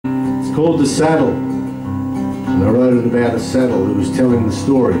It's called The Saddle, and I wrote it about a saddle who was telling the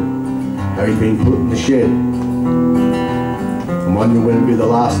story how he'd been put in the shed. I'm wondering when it'll be the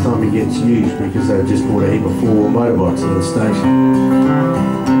last time he gets used, because they've just bought a heap of 4-wheel motorbikes at the station.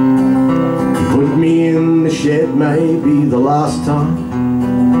 He put me in the shed, maybe the last time.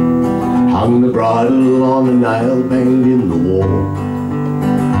 Hung the bridle on a nail banged in the wall.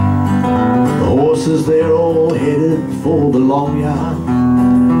 The horses, they're all headed for the long yard.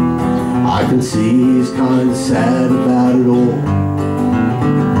 I can see he's kind of sad about it all.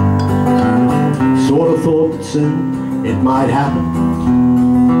 Sort of thought that soon it might happen.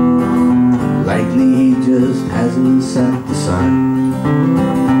 Lately he just hasn't sat the same.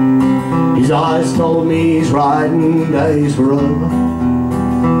 His eyes told me his riding days were over,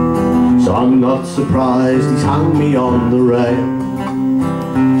 so I'm not surprised he's hung me on the rail.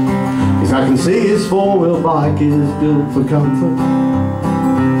 Cause I can see his 4-wheel bike is built for comfort,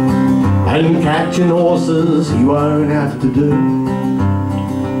 and catching horses he won't have to do.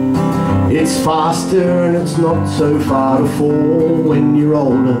 It's faster and it's not so far to fall when you're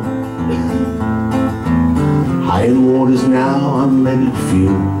older. High in waters now, unleaded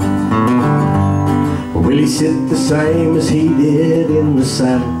fuel. But will he sit the same as he did in the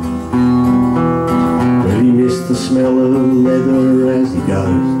saddle? Will he miss the smell of leather as he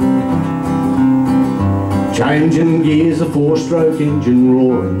goes? Changing gears, a 4-stroke engine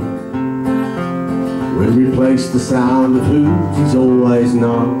roaring will replace the sound of hooves he's always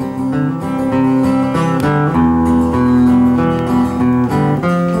known.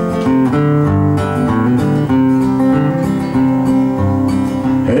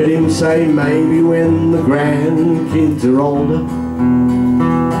 Heard him say maybe when the grandkids are older,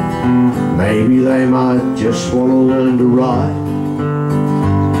 maybe they might just want to learn to ride,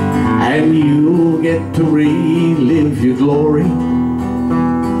 and you'll get to relive your glory.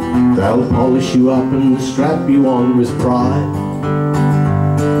 They'll polish you up and strap you on with pride.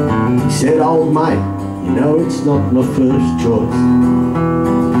 He said, old mate, you know it's not my first choice.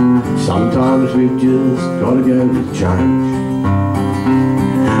 Sometimes we've just got to go with change.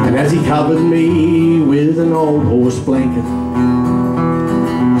 And as he covered me with an old horse blanket,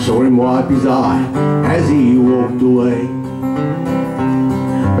 I saw him wipe his eye as he walked away.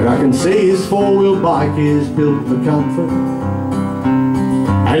 But I can see his 4-wheel bike is built for comfort,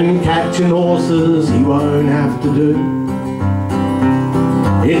 and catching horses he won't have to do.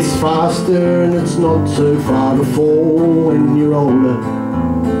 It's faster and it's not so far to fall when you're older.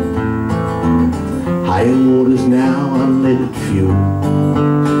 High in waters now, unleaded fuel.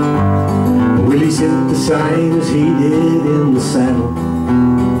 Will he sit the same as he did in the saddle?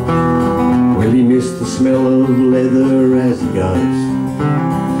 Will he miss the smell of leather as he goes?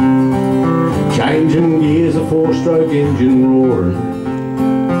 Changing gears, a 4-stroke engine roaring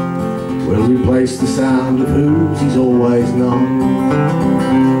will replace the sound of hooves he's always known.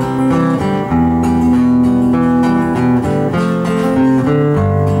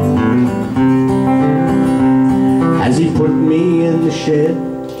 As he put me in the shed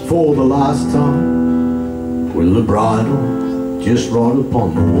for the last time, will the bridle just rot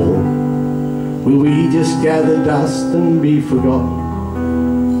upon the wall? Will we just gather dust and be forgotten?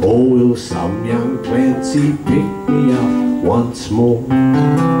 Or will some young Clancy pick me up once more?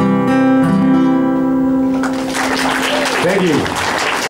 Thank you.